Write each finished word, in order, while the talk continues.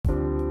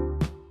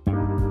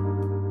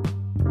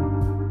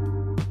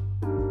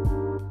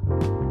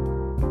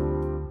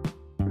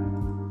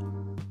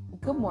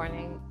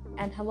morning,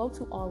 and hello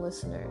to all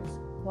listeners.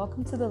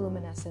 Welcome to the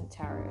Luminescent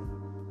Tarot.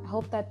 I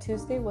hope that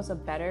Tuesday was a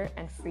better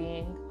and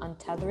freeing,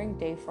 untethering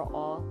day for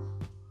all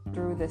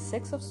through the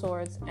Six of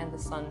Swords and the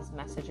Sun's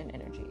message and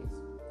energies.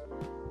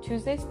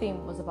 Tuesday's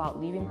theme was about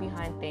leaving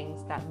behind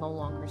things that no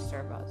longer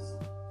serve us,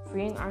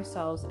 freeing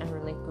ourselves and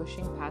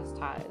relinquishing past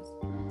ties,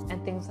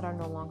 and things that are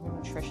no longer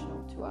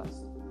nutritional to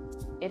us.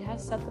 It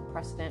has set the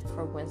precedent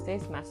for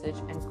Wednesday's message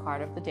and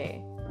card of the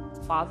day,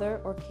 Father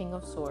or King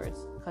of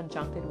Swords,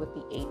 conjuncted with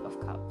the Eight of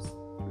Cups.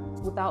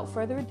 Without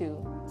further ado,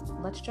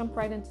 let's jump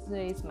right into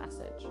today's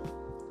message.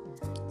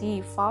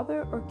 The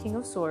Father or King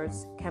of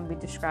Swords can be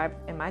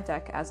described in my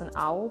deck as an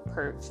owl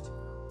perched,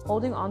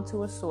 holding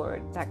onto a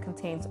sword that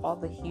contains all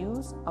the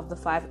hues of the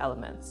five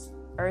elements: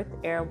 earth,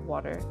 air,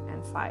 water,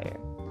 and fire.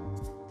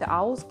 The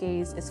owl's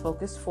gaze is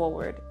focused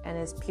forward and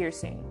is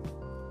piercing.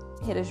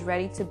 It is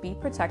ready to be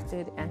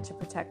protected and to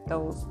protect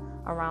those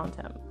around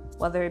him,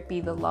 whether it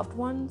be the loved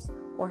ones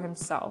or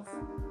himself.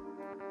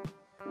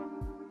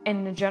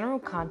 In the general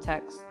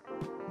context,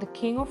 the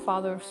King or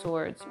Father of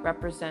Swords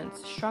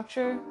represents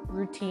structure,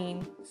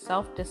 routine,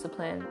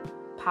 self-discipline,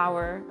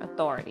 power,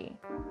 authority.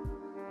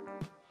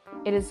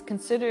 It is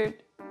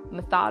considered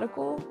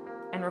methodical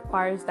and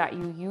requires that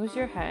you use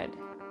your head,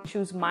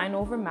 choose mind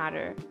over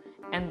matter,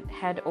 and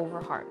head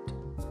over heart.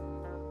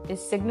 It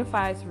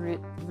signifies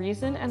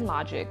reason and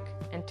logic,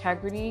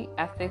 integrity,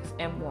 ethics,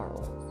 and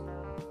morals.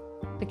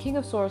 The King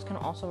of Swords can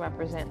also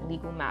represent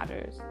legal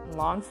matters,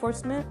 law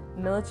enforcement,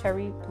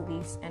 military,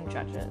 police, and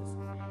judges.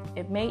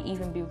 It may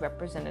even be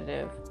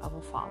representative of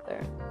a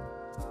father.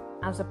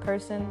 As a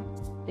person,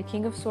 the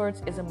King of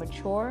Swords is a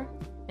mature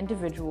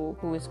individual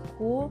who is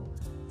cool,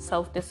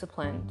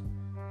 self-disciplined,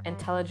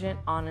 intelligent,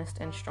 honest,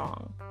 and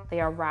strong.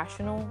 They are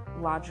rational,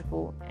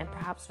 logical, and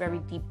perhaps very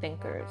deep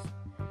thinkers.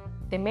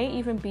 They may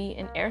even be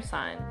an air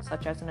sign,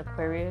 such as an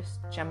Aquarius,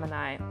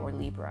 Gemini, or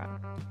Libra.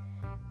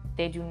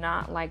 They do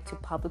not like to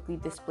publicly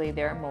display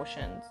their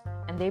emotions,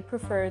 and they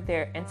prefer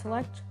their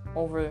intellect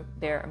over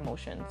their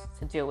emotions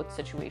to deal with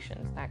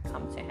situations that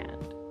come to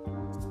hand.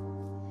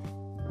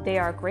 They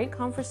are great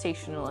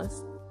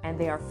conversationalists, and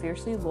they are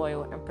fiercely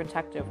loyal and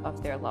protective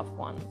of their loved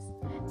ones.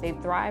 They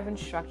thrive in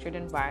structured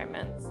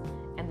environments,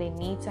 and they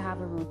need to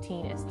have a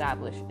routine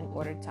established in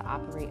order to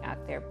operate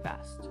at their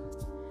best.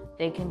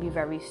 They can be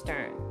very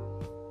stern.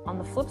 On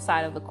the flip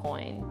side of the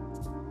coin,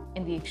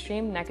 in the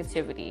extreme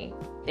negativity,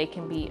 they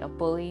can be a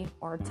bully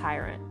or a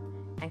tyrant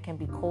and can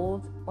be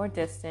cold or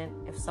distant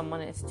if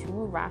someone is too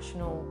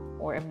irrational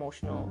or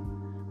emotional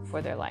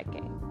for their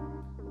liking.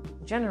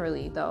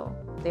 Generally, though,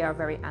 they are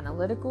very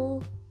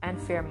analytical and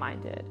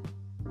fair-minded.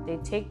 They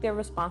take their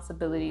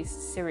responsibilities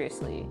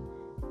seriously.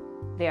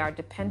 They are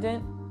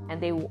dependent and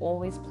they will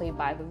always play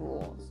by the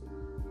rules.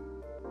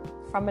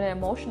 From an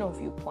emotional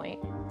viewpoint,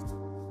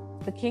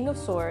 the King of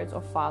Swords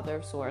or Father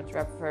of Swords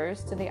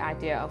refers to the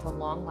idea of a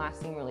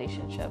long-lasting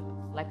relationship,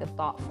 like a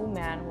thoughtful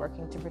man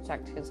working to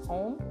protect his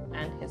home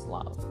and his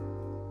love.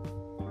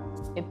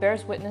 It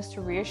bears witness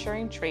to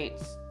reassuring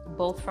traits,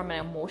 both from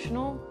an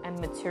emotional and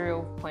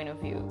material point of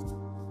view,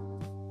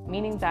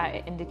 meaning that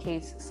it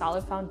indicates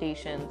solid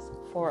foundations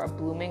for a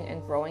blooming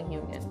and growing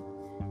union.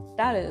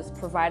 That is,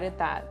 provided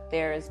that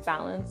there is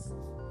balance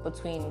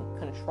between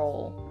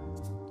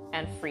control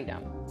and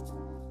freedom,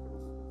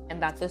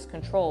 and that this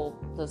control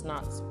does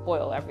not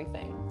spoil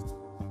everything.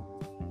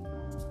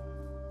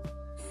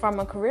 From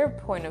a career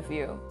point of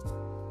view,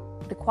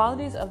 the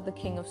qualities of the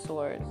King of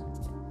Swords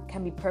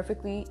can be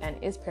perfectly and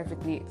is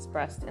perfectly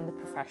expressed in the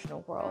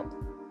professional world.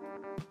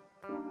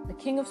 The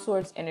King of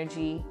Swords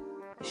energy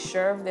is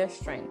sure of their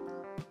strength,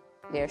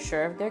 they are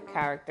sure of their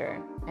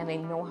character, and they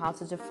know how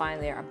to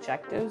define their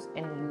objectives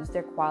and use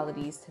their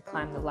qualities to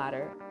climb the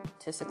ladder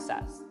to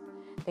success.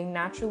 They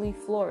naturally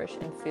flourish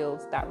in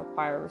fields that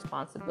require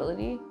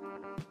responsibility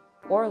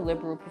or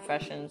liberal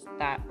professions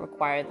that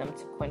require them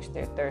to quench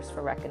their thirst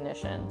for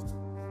recognition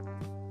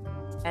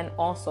and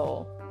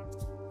also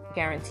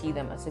guarantee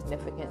them a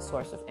significant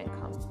source of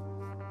income.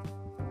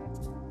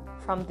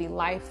 From the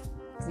life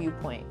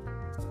viewpoint,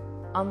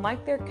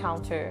 unlike their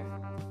counter,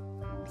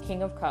 the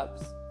King of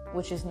Cups,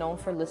 which is known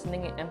for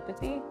listening and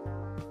empathy,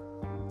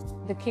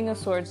 the King of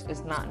Swords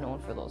is not known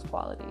for those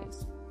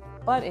qualities.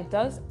 But it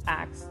does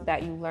ask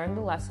that you learn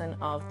the lesson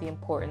of the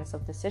importance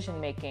of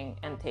decision-making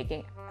and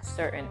taking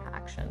certain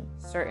action,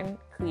 certain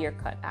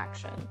clear-cut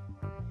action.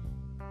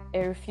 It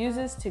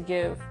refuses to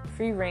give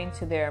free rein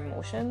to their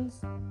emotions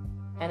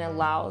and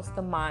allows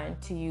the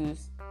mind to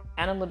use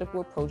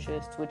analytical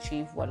approaches to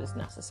achieve what is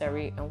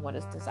necessary and what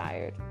is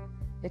desired.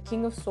 The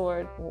King of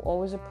Swords will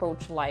always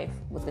approach life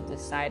with a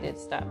decided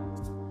step.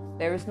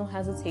 There is no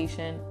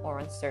hesitation or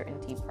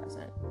uncertainty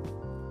present.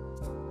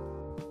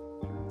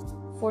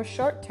 For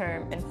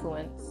short-term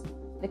influence,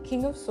 the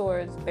King of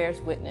Swords bears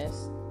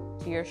witness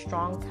to your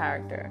strong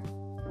character,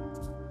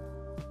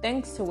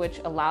 thanks to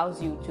which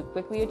allows you to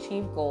quickly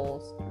achieve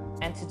goals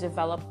and to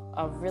develop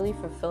a really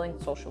fulfilling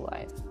social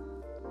life.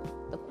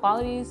 The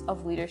qualities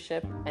of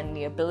leadership and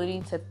the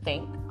ability to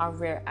think are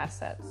rare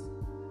assets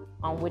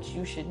on which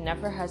you should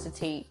never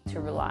hesitate to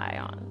rely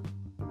on.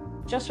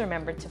 just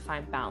remember to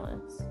find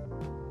balance.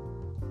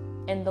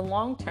 In the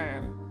long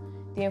term,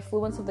 the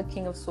influence of the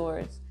King of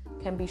Swords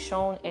can be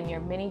shown in your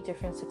many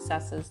different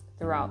successes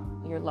throughout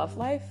your love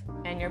life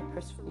and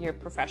your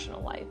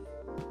professional life.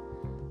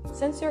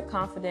 Since you're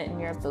confident in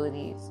your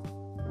abilities,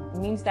 it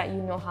means that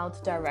you know how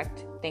to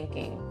direct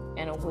thinking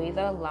in a way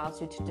that allows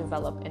you to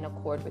develop in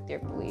accord with your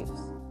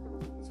beliefs.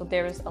 So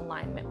there is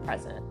alignment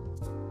present.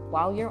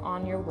 While you're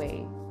on your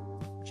way,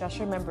 just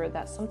remember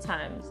that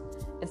sometimes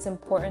it's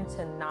important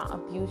to not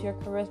abuse your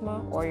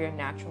charisma or your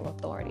natural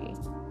authority.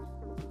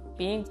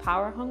 Being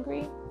power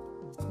hungry,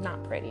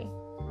 not pretty.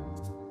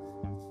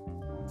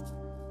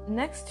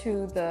 Next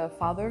to the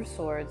Father of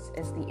Swords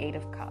is the Eight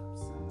of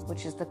Cups,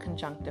 which is the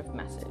conjunctive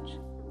message.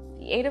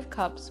 The Eight of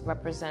Cups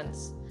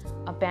represents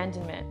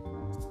abandonment.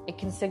 It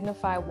can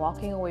signify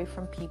walking away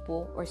from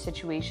people or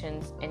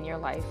situations in your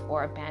life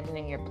or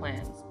abandoning your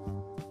plans.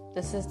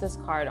 This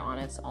card on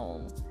its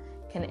own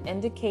can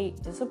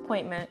indicate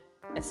disappointment,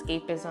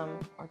 escapism,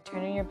 or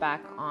turning your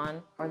back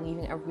on or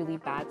leaving a really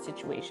bad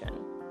situation.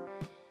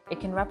 It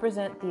can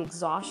represent the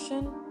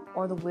exhaustion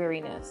or the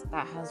weariness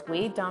that has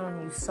weighed down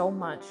on you so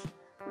much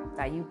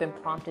that you've been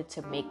prompted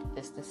to make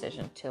this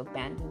decision to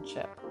abandon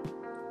ship.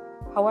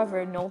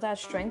 However, know that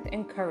strength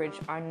and courage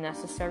are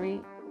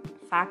necessary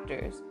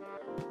factors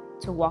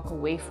to walk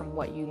away from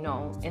what you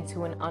know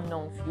into an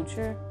unknown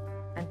future,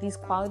 and these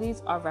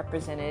qualities are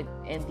represented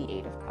in the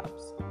Eight of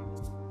Cups.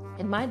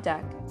 In my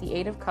deck, the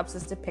Eight of Cups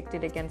is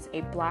depicted against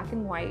a black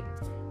and white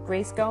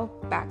grayscale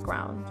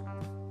background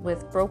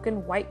with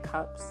broken white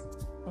cups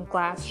and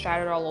glass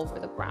shattered all over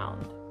the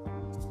ground.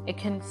 It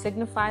can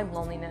signify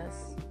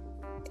loneliness.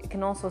 It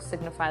can also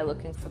signify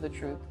looking for the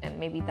truth, and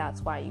maybe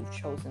that's why you've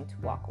chosen to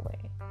walk away.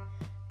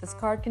 This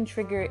card can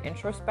trigger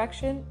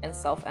introspection and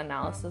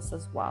self-analysis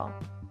as well.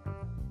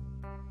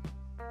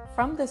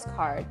 From this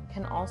card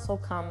can also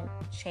come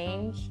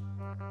change,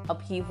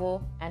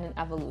 upheaval, and an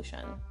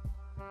evolution.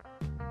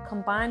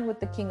 Combined with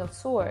the King of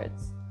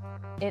Swords,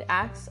 it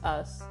asks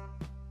us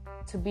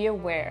to be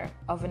aware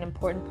of an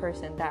important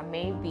person that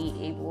may be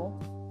able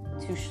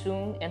to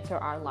soon enter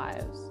our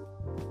lives.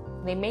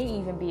 They may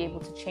even be able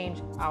to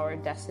change our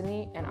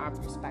destiny and our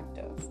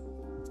perspective.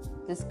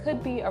 This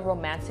could be a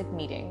romantic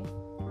meeting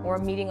or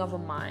a meeting of a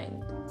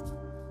mind.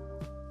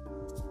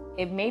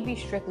 It may be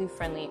strictly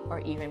friendly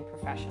or even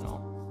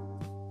professional.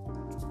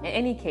 In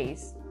any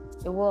case,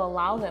 it will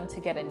allow them to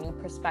get a new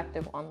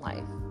perspective on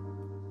life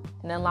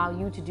and allow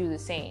you to do the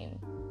same.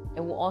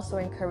 It will also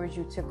encourage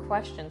you to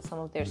question some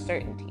of their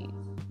certainties.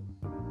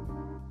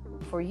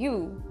 For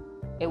you,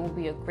 it will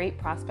be a great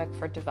prospect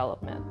for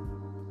development.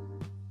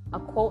 A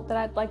quote that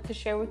I'd like to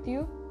share with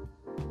you: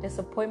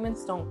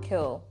 disappointments don't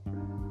kill,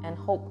 and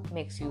hope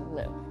makes you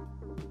live.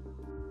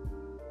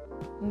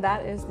 And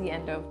that is the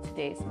end of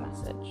today's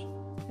message.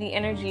 The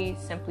energy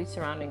simply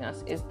surrounding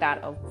us is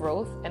that of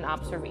growth and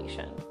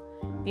observation.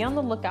 Be on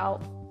the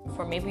lookout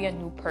for maybe a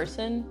new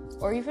person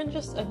or even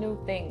just a new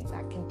thing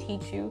that can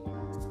teach you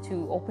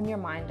to open your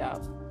mind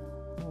up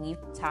and leave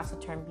the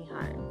taciturn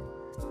behind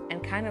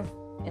and kind of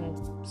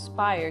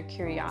inspire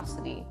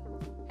curiosity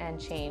and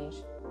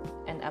change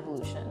and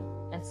evolution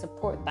and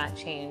support that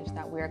change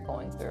that we're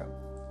going through.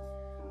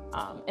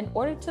 In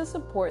order to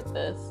support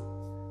this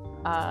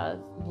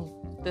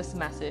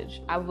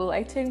message, I would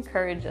like to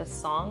encourage a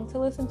song to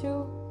listen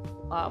to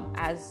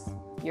as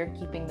you're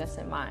keeping this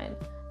in mind.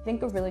 I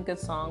think a really good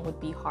song would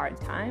be Hard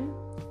Time.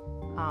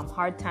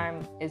 Hard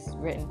Time is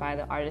written by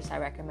the artist I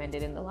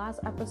recommended in the last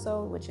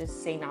episode, which is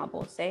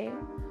Seinabo Say,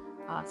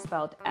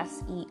 spelled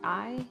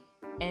Seinabo,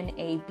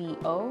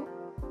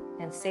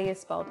 and Say is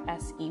spelled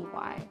Sey.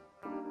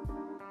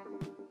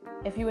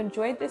 If you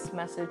enjoyed this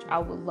message, I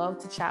would love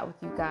to chat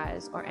with you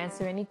guys or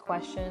answer any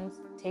questions,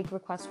 take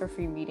requests for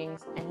free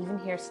readings, and even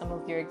hear some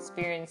of your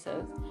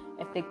experiences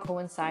if they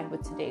coincide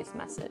with today's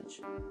message.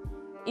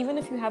 Even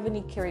if you have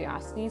any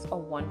curiosities or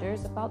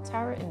wonders about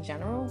tarot in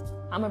general,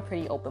 I'm a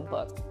pretty open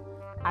book.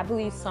 I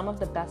believe some of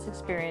the best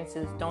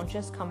experiences don't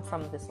just come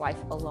from this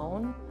life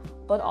alone,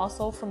 but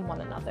also from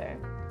one another.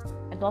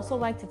 I'd also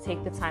like to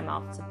take the time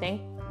out to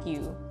thank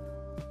you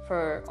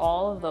for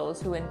all of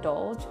those who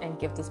indulge and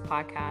give this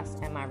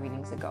podcast and my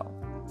readings a go.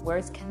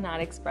 Words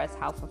cannot express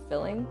how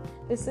fulfilling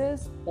this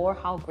is or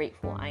how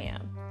grateful I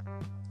am.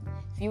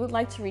 If you would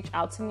like to reach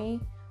out to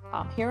me,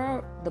 here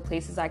are the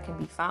places I can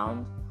be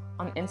found.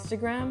 On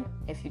Instagram,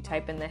 if you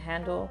type in the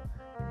handle,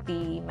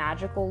 The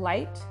Magical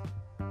Light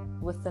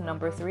with the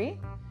number 3,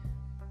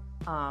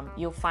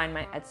 you'll find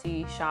my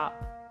Etsy shop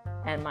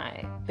and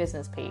my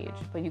business page.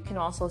 But you can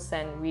also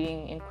send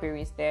reading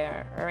inquiries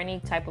there or any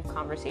type of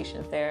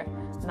conversations there,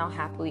 and I'll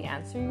happily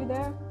answer you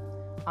there.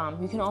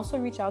 You can also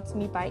reach out to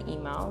me by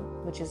email,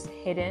 which is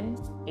hidden,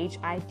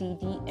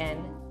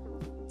 HIDDN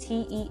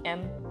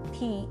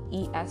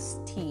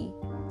TEMPEST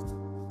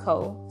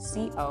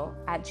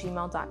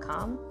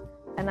 @gmail.com.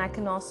 And I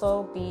can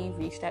also be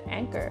reached at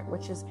Anchor,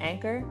 which is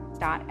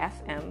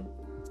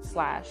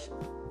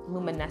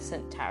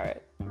anchor.fm/luminescent-tarot.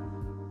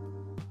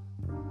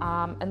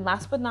 And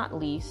last but not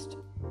least,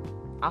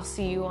 I'll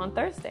see you on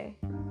Thursday.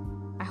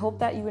 I hope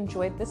that you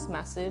enjoyed this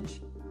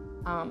message.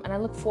 And I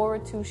look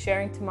forward to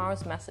sharing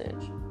tomorrow's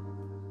message.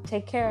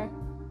 Take care.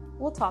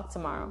 We'll talk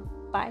tomorrow.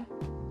 Bye.